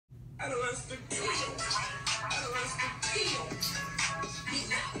So,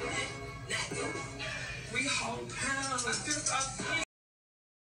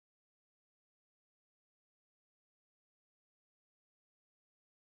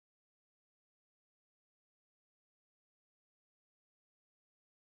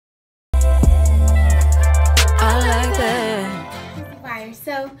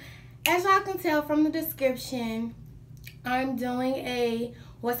 as y'all can tell from the description, I'm doing a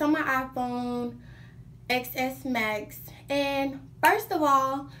what's on my iPhone XS Max. And first of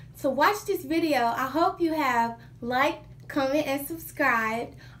all, to watch this video, I hope you have liked, comment, and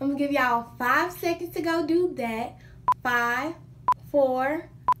subscribed. I'm gonna give y'all 5 seconds to go do that. 5, 4,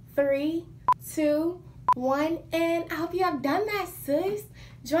 3, 2, 1, and I hope you have done that, sis.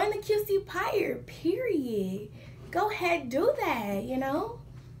 Join the QC Pyre, period. Go ahead, do that, you know?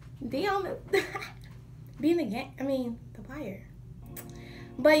 Be on the be in the game, the Pyre.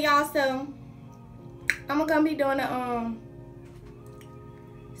 But y'all, so I'm gonna be doing a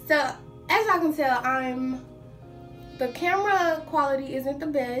so as y'all can tell, the camera quality isn't the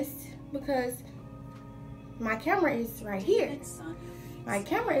best because my camera is right here. My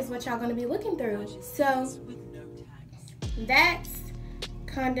camera is what y'all gonna be looking through. So that's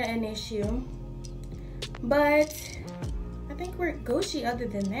kinda an issue. But I think we're Gucci other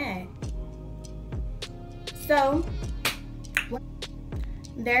than that. So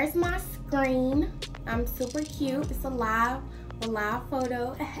there's my screen. I'm super cute. It's a live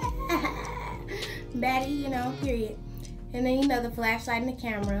photo. Baddie, you know, period. And then, you know, the flashlight and the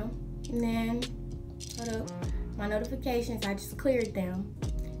camera. And then, hold up, my notifications, I just cleared them.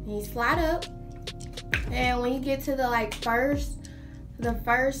 And you slide up. And when you get to the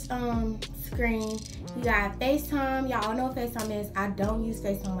first screen, you got FaceTime. Y'all know what FaceTime is. I don't use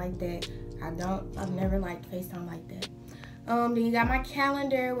FaceTime like that. I've never liked FaceTime like that. Then you got my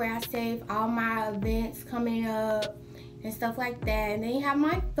calendar where I save all my events coming up and stuff like that. And then you have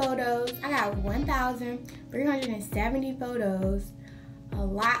my photos. I got 1,370 photos. A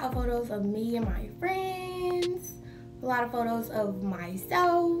lot of photos of me and my friends. A lot of photos of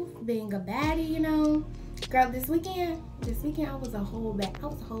myself being a baddie, you know. Girl, this weekend I was a whole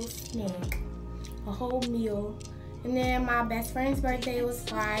snack, a whole meal. And then my best friend's birthday was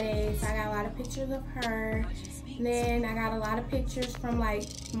Friday, so I got a lot of pictures of her. And then I got a lot of pictures from like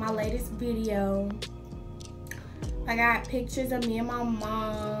my latest video. I got pictures of me and my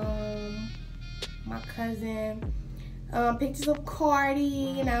mom, my cousin, pictures of Cardi,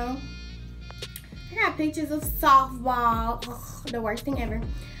 you know. I got pictures of softball, the worst thing ever.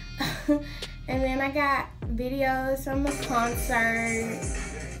 And then I got videos from the concert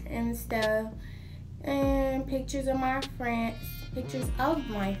and stuff. And pictures of my friends. Pictures of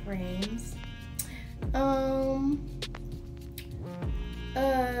my friends.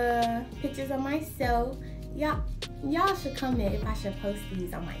 Pictures of myself. Y'all should comment if I should post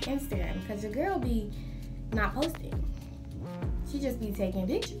these on my Instagram, because your girl be not posting. She just be taking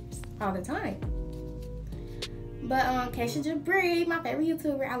pictures all the time. But Keisha Jabri, my favorite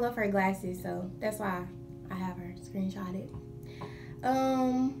YouTuber, I love her glasses, so that's why I have her screenshotted.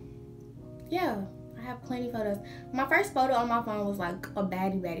 Yeah, I have plenty of photos. My first photo on my phone was like a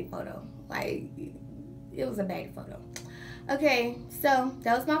baddie photo. Like, it was a baddie photo. Okay, so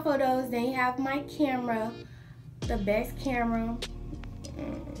that was my photos. Then you have my camera, the best camera.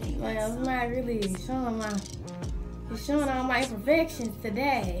 Well, I'm not really showing all my imperfections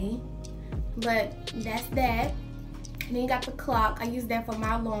today, but that's that. And then you got the clock. I use that for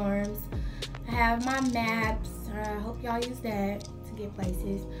my alarms. I have my maps. I hope y'all use that to get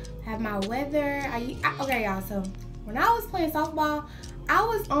places. I have my weather. Okay, y'all, so when I was playing softball, I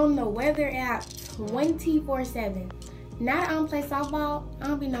was on the weather app 24/7. Now that I don't play softball, I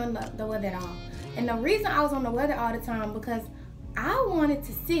don't be knowing the weather at all. And the reason I was on the weather all the time because I wanted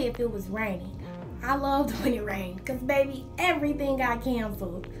to see if it was raining. I loved when it rained because, baby, everything got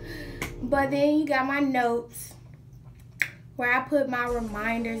canceled. But then you got my notes where I put my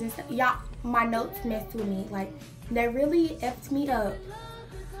reminders and stuff. Y'all, my notes messed with me. Like, they really effed me up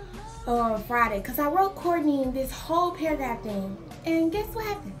on Friday because I wrote Courtney this whole paragraph thing. And guess what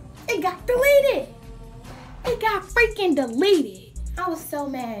happened? It got deleted. It got freaking deleted. I was so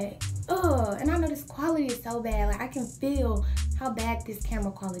mad. Ugh, and I know this quality is so bad. Like, I can feel how bad this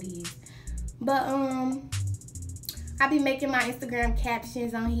camera quality is. But I be making my Instagram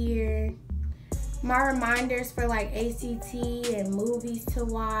captions on here. My reminders for like ACT and movies to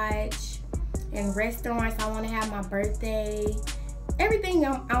watch and restaurants I want to have my birthday. Everything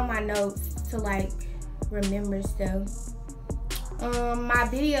on my notes to like remember stuff. My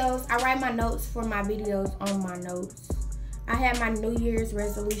videos, I write my notes for my videos on my notes. I had my New Year's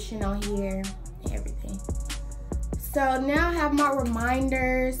resolution on here and everything. So now I have my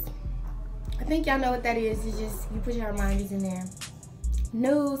reminders. I think y'all know what that is. It's just you put your reminders in there.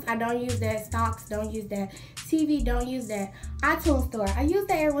 News, I don't use that. Stocks, don't use that. TV, don't use that. iTunes Store, I use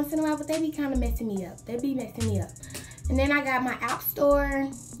that every once in a while, but they be kind of messing me up. They be messing me up. And then I got my App Store.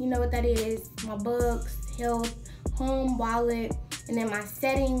 You know what that is. My books, health, home, wallet, and then my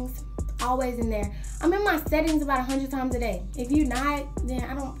settings, always in there. I'm in my settings about 100 times a day. If you're not, then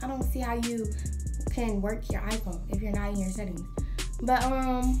I don't see how you can work your iPhone if you're not in your settings. But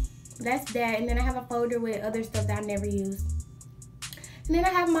that's that. And then I have a folder with other stuff that I never use. And then I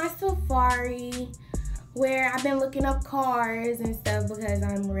have my Safari, where I've been looking up cars and stuff because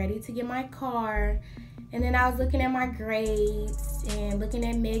I'm ready to get my car. And then I was looking at my grades and looking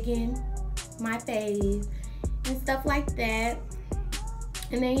at Megan, my fave, and stuff like that.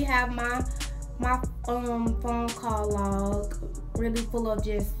 And then you have my phone call log, really full of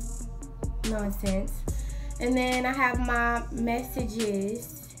just nonsense. And then I have my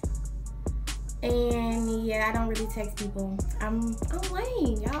messages. And yeah, I don't really text people. I'm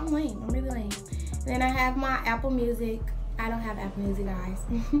lame, y'all. I'm lame. I'm really lame. And then I have my Apple Music. I don't have Apple Music, guys.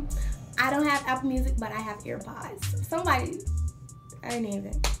 I don't have Apple Music, but I have AirPods. Somebody, I ain't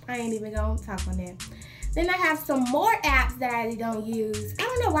even gonna talk on that. Then I have some more apps that I don't use. I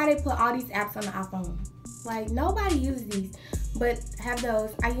don't know why they put all these apps on the iPhone. Like, nobody uses these, but I have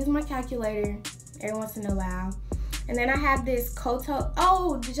those. I use my calculator every once in a while. And then I have this Koto.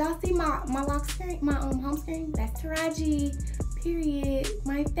 Oh, did y'all see my lock screen, my home screen? That's Taraji, period.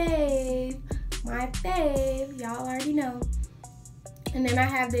 My fave. Y'all already know. And then I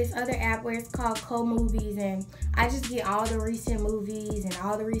have this other app where it's called Co-Movies, and I just get all the recent movies and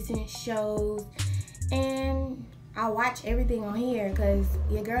all the recent shows. And I watch everything on here because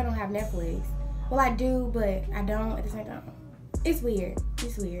your girl don't have Netflix. Well, I do, but I don't at the same time. It's weird.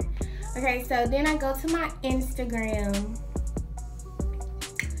 It's weird. Okay, so then I go to my Instagram.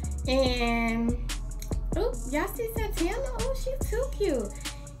 And, oh, y'all see Santana? Oh, she's too cute.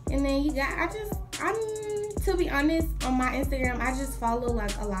 And then you got, to be honest, on my Instagram, I just follow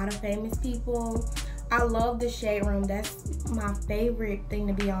like a lot of famous people. I love the Shade Room. That's my favorite thing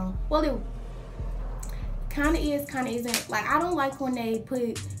to be on. Well, it kind of is, kind of isn't. Like, I don't like when they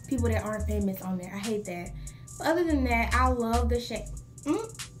put people that aren't famous on there. I hate that. But other than that, I love the Shade.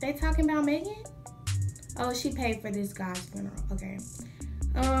 They talking about Megan? Oh, she paid for this guy's funeral. Okay.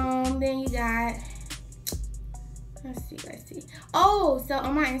 Then you got, let's see. Oh, so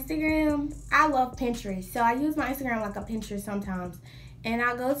on my Instagram, I love Pinterest. So I use my Instagram like a Pinterest sometimes. And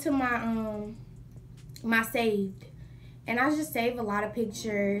I go to my saved. And I just save a lot of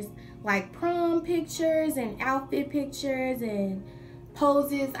pictures, like prom pictures and outfit pictures and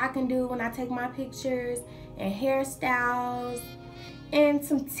poses I can do when I take my pictures and hairstyles and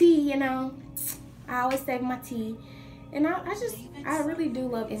some tea, you know. I always save my tea. And I really do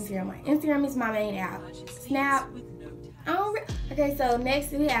love Instagram. Like, Instagram is my main app. Snap. Okay, so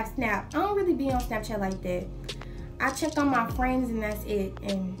next we have Snap. I don't really be on Snapchat like that. I check on my friends and that's it.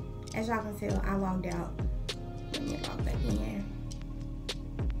 And as y'all can tell, I logged out. Let me log back in.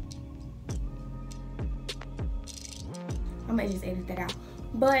 I might just edit that out.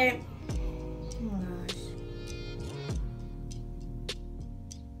 But, oh my gosh.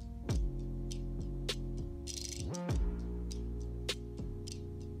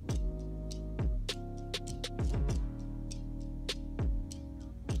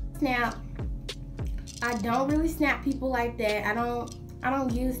 Snap. I don't really snap people like that. I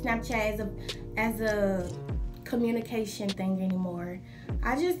don't use Snapchat as a communication thing anymore.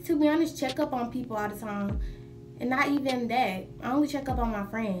 I just, to be honest, check up on people all the time. And not even that. I only check up on my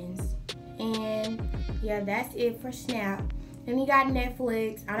friends. And yeah, that's it for Snap. Then you got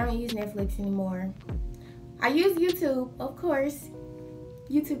Netflix. I don't use Netflix anymore. I use YouTube, of course.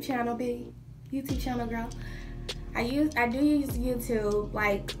 YouTube channel, big. YouTube channel, girl. I do use YouTube.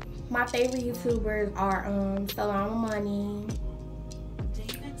 Like, my favorite YouTubers are Salama Money,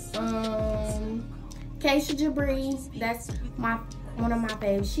 Keisha Jabri. That's one of my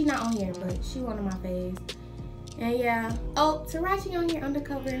faves. She not on here, but she one of my faves. And yeah, oh, Taraji on here,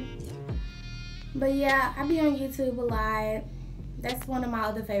 Undercover. But yeah, I be on YouTube a lot. That's one of my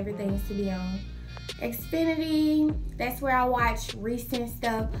other favorite things to be on. Xfinity, that's where I watch recent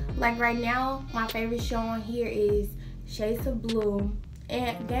stuff. Like right now, my favorite show on here is Shades of Blue.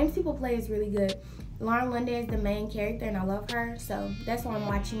 And Games People Play is really good. Lauren London is the main character and I love her. So that's why I'm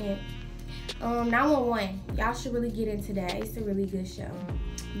watching it. 911, y'all should really get into that. It's a really good show.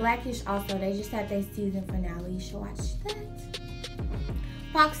 Blackish also, they just had their season finale. You should watch that.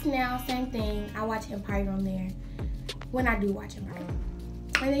 Fox Now, same thing. I watch Empire on there. when I do watch it.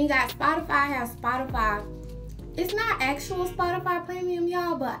 And then you got Spotify. I have Spotify. It's not actual Spotify Premium,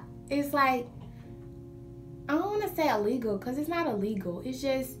 y'all, but it's like, I don't want to say illegal because it's not illegal. It's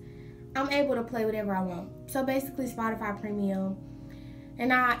just I'm able to play whatever I want. So basically Spotify Premium,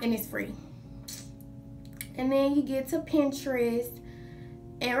 and it's free. And then you get to Pinterest.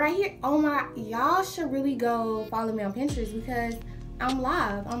 And right here, oh my, y'all should really go follow me on Pinterest because I'm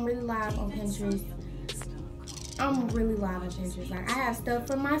live. I'm really live on Pinterest. I'm really live on Pinterest. Like, I have stuff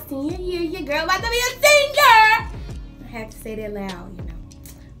from my senior year. Your girl about to be a senior. I had to say that loud, you know.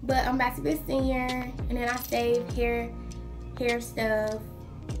 But I'm about to be a senior. And then I save hair stuff.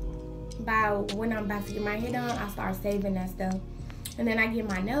 By when I'm about to get my hair done, I start saving that stuff. And then I get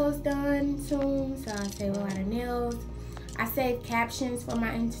my nails done soon. So I save a lot of nails. I save captions for my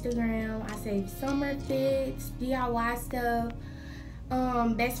Instagram. I save summer fits, DIY stuff,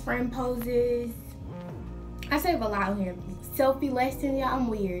 best friend poses. I save a lot on here. Selfie lessons, y'all. I'm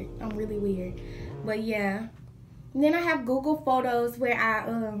weird. I'm really weird. But yeah. And then I have Google Photos where I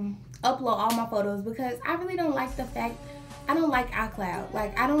upload all my photos because I really don't like the fact, I don't like iCloud.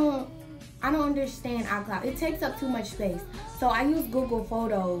 Like, I don't understand iCloud. It takes up too much space. So I use Google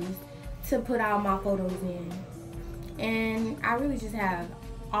Photos to put all my photos in. And I really just have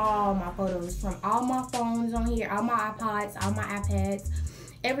all my photos from all my phones on here, all my iPods, all my iPads.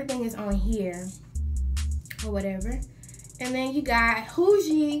 Everything is on here. Or whatever. And then you got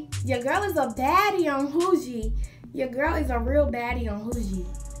Hoojie. Your girl is a baddie on Hoojie. Your girl is a real baddie on Hoojie.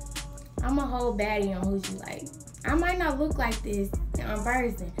 I'm a whole baddie on Hoojie. Like, I might not look like this in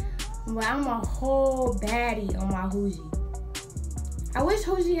person, but I'm a whole baddie on my Hoojie. I wish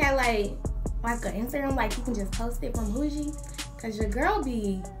Hoojie had like an Instagram, like you can just post it from Hoojie. Cause your girl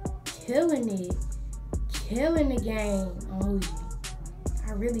be killing it. Killing the game on Hoojie.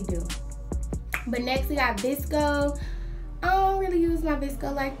 I really do. But next we got Visco. I don't really use my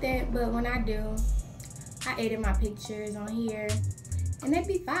Visco like that, but when I do, I edit my pictures on here, and they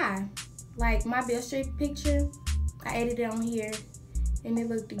be fine. Like my Bill Street picture, I edited on here, and it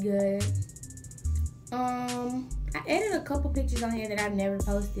looked good. I edited a couple pictures on here that I've never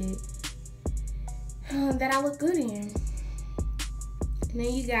posted, that I look good in. And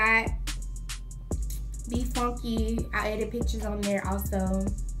then you got Be Funky. I edit pictures on there also.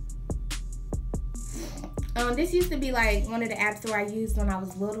 This used to be like one of the apps where I used when I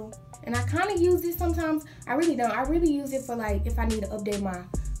was little, and I kind of use it sometimes. I really don't. I really use it for like if I need to update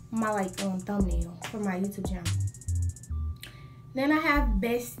my like thumbnail for my YouTube channel. Then I have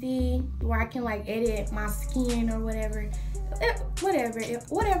Bestie, where I can like edit my skin or whatever.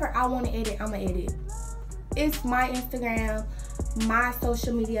 Whatever I want to edit, I'ma edit. It's my Instagram, my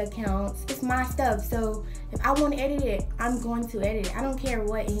social media accounts. It's my stuff. So if I want to edit it, I'm going to edit it. I don't care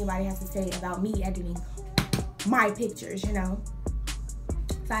what anybody has to say about me editing my pictures, you know.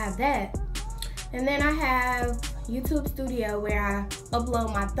 So I have that. And then I have YouTube Studio where I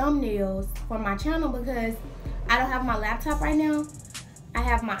upload my thumbnails for my channel because I don't have my laptop right now. I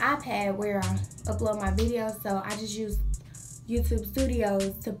have my iPad where I upload my videos, so I just use YouTube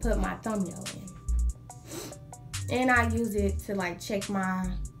Studios to put my thumbnail in. And I use it to like check my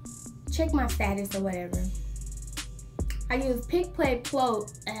status or whatever. I use Pick Play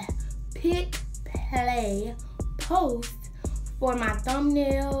Post for my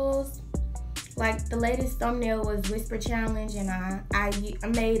thumbnails. Like the latest thumbnail was Whisper Challenge, and I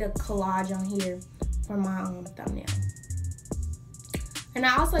made a collage on here for my thumbnail. And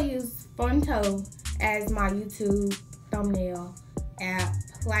I also use Fonto as my YouTube thumbnail app.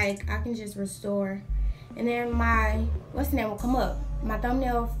 Like I can just restore, and then my will come up. My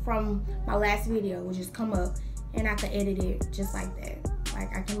thumbnail from my last video will just come up, and I can edit it just like that.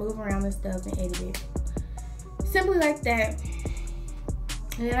 Like I can move around and stuff and edit it. Simply like that.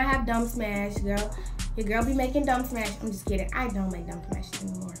 And then I have Dumb Smash, girl. Your girl be making Dumb Smash. I'm just kidding. I don't make Dumb Smash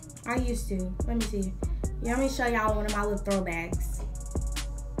anymore. I used to. Let me see. Yeah, let me show y'all one of my little throwbacks.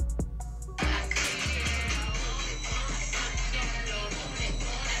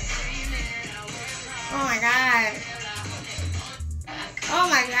 Oh my god. Oh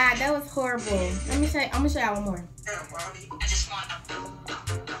my god, that was horrible. I'm gonna show y'all one more.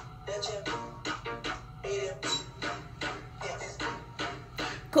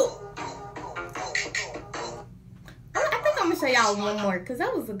 Cool. I think I'm gonna show y'all one more because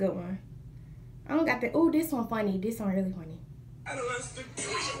that was a good one. I don't got the. Oh, this one funny. This one really funny. I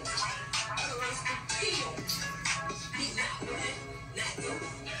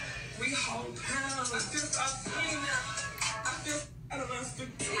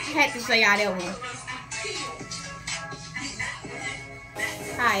had to show y'all that one.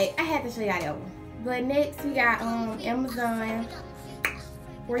 Alright, I had to show y'all that one. But next we got Amazon,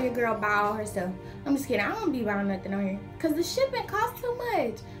 where your girl buy all her stuff. I'm just kidding. I don't be buying nothing on here because the shipping costs too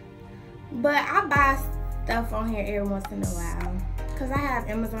much. But I buy stuff on here every once in a while because I have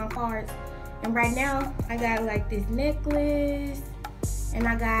Amazon cards. And right now I got like this necklace, and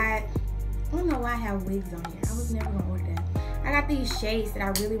I don't know why I have wigs on here. I was never gonna order that. I got these shades that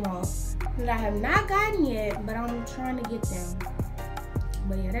I really want that I have not gotten yet, but I'm trying to get them.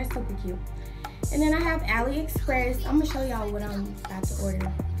 But yeah, they're super cute. And then I have AliExpress. I'm gonna show y'all what I'm about to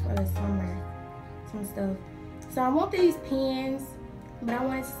order for the summer. Some stuff. So I want these pens, but I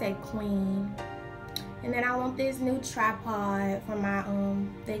want it to say Queen. And then I want this new tripod for my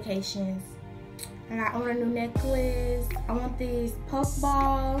vacations. I want a new necklace. I want this puff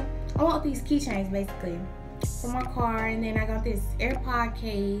ball. I want these keychains basically for my car. And then I got this AirPod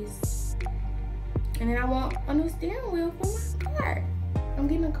case. And then I want a new steering wheel for my car. I'm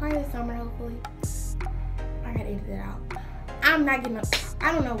getting a car this summer, hopefully. I gotta edit that out. I'm not getting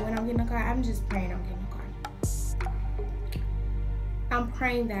I don't know when I'm getting a car. I'm just praying I'm getting a car. I'm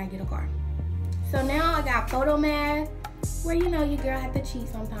praying that I get a car. So now I got photo math, where you know your girl have to cheat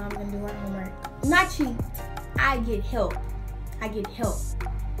sometimes and do her homework. Not cheat, I get help. I get help.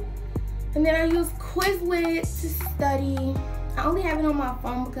 And then I use Quizlet to study. I only have it on my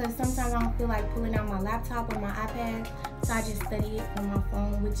phone because sometimes I don't feel like pulling out my laptop or my iPad. So I just study it on my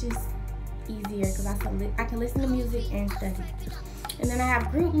phone, which is easier because I can listen to music and study. And then I have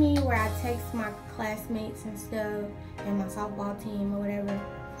GroupMe where I text my classmates and stuff and my softball team or whatever.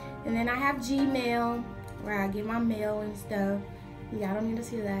 And then I have Gmail where I get my mail and stuff. Y'all don't need to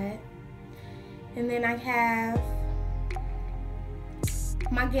see that. And then I have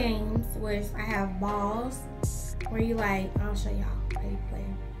my games, which I have balls, where you like, I'll show y'all how you play.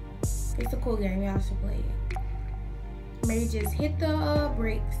 It's a cool game, y'all should play it. Maybe just hit the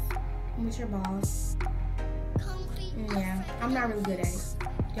bricks with your balls. And yeah, I'm not really good at it.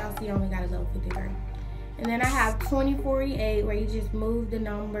 Y'all see I only got a level 53. And then I have 2048 where you just move the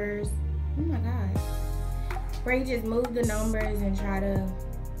numbers. Oh my God. Where you just move the numbers and try to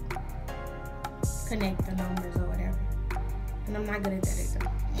connect the numbers or whatever. And I'm not good at that either.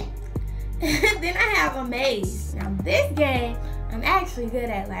 Then I have a maze. Now this game, I'm actually good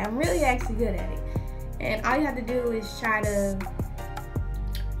at. Like, I'm really actually good at it. And all you have to do is try to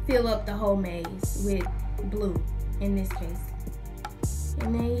fill up the whole maze with blue, in this case.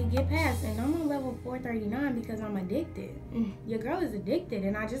 And then you get past. And I'm on level 439 because I'm addicted. Your girl is addicted,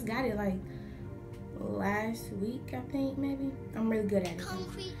 and I just got it like last week, I think, maybe. I'm really good at it.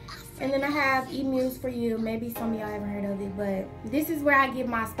 And then I have eMuse for You. Maybe some of y'all haven't heard of it, but this is where I get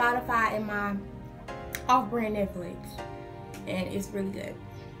my Spotify and my off-brand Netflix. And it's really good.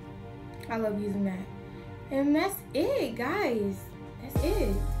 I love using that. And that's it, guys. That's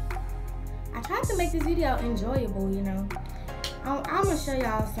it. I tried to make this video enjoyable, you know. I'm gonna show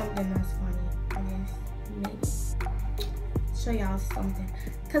y'all something that's funny, I guess. Maybe. Show y'all something.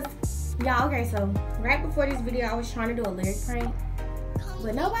 Cause, y'all, okay, so right before this video, I was trying to do a lyric prank.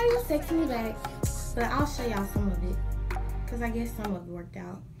 But nobody was texting me back. But I'll show y'all some of it. Cause I guess some of it worked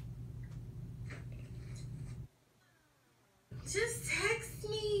out. Just text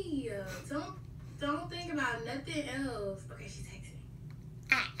me. Don't think about nothing else. Okay, she texted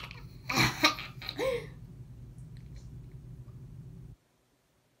me.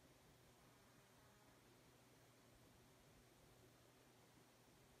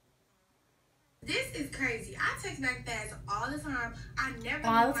 This is crazy. I text back fast all the time. I never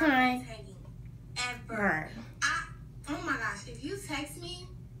all the time hanging ever. Oh my gosh, if you text me,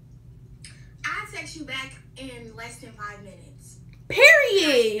 I text you back in less than 5 minutes.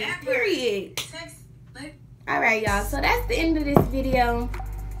 Period. Period. Text. Alright, y'all. So that's the end of this video.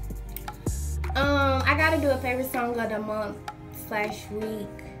 I gotta do a favorite song of the month / week.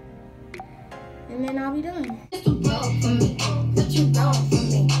 And then I'll be done. It's a road for me. What you want from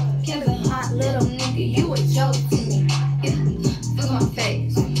me? Kevin hot little nigga, you a joke to me. Yeah, fuck my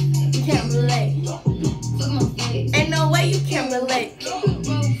face. You can't relate. Fuck my face. Ain't no way you can relate. You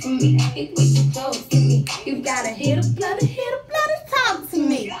road for me. It was you close to me. You gotta hit a blood, talk to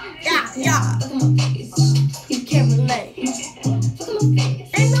me. Yeah. Fuck my face. You can't relate. Fuck my face.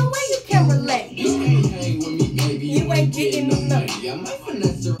 Ain't no way you can relate. You can't hang with me, baby. You ain't getting no nothing. Yeah, my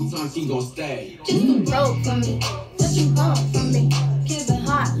finesse every time she gon' stay. Just a road for me. What you want from me? Kevin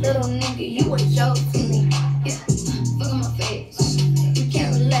hot little nigga, you a joke to me. Yeah, fuck my face. You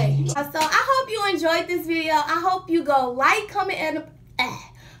can't relate. So I hope you enjoyed this video. I hope you go like, comment, and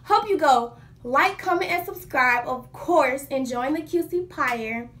subscribe. Of course, and join the QC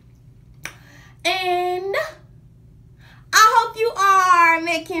Pyre. And I hope you are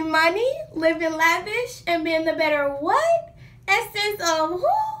making money, living lavish, and being the better what? Essence of who?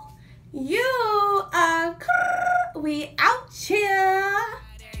 You are. We out here.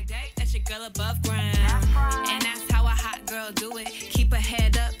 That's your girl above ground. And that's how a hot girl do it. Keep her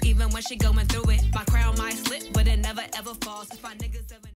head up even when she going through it. My crown might slip, but it never ever falls. If my niggas ever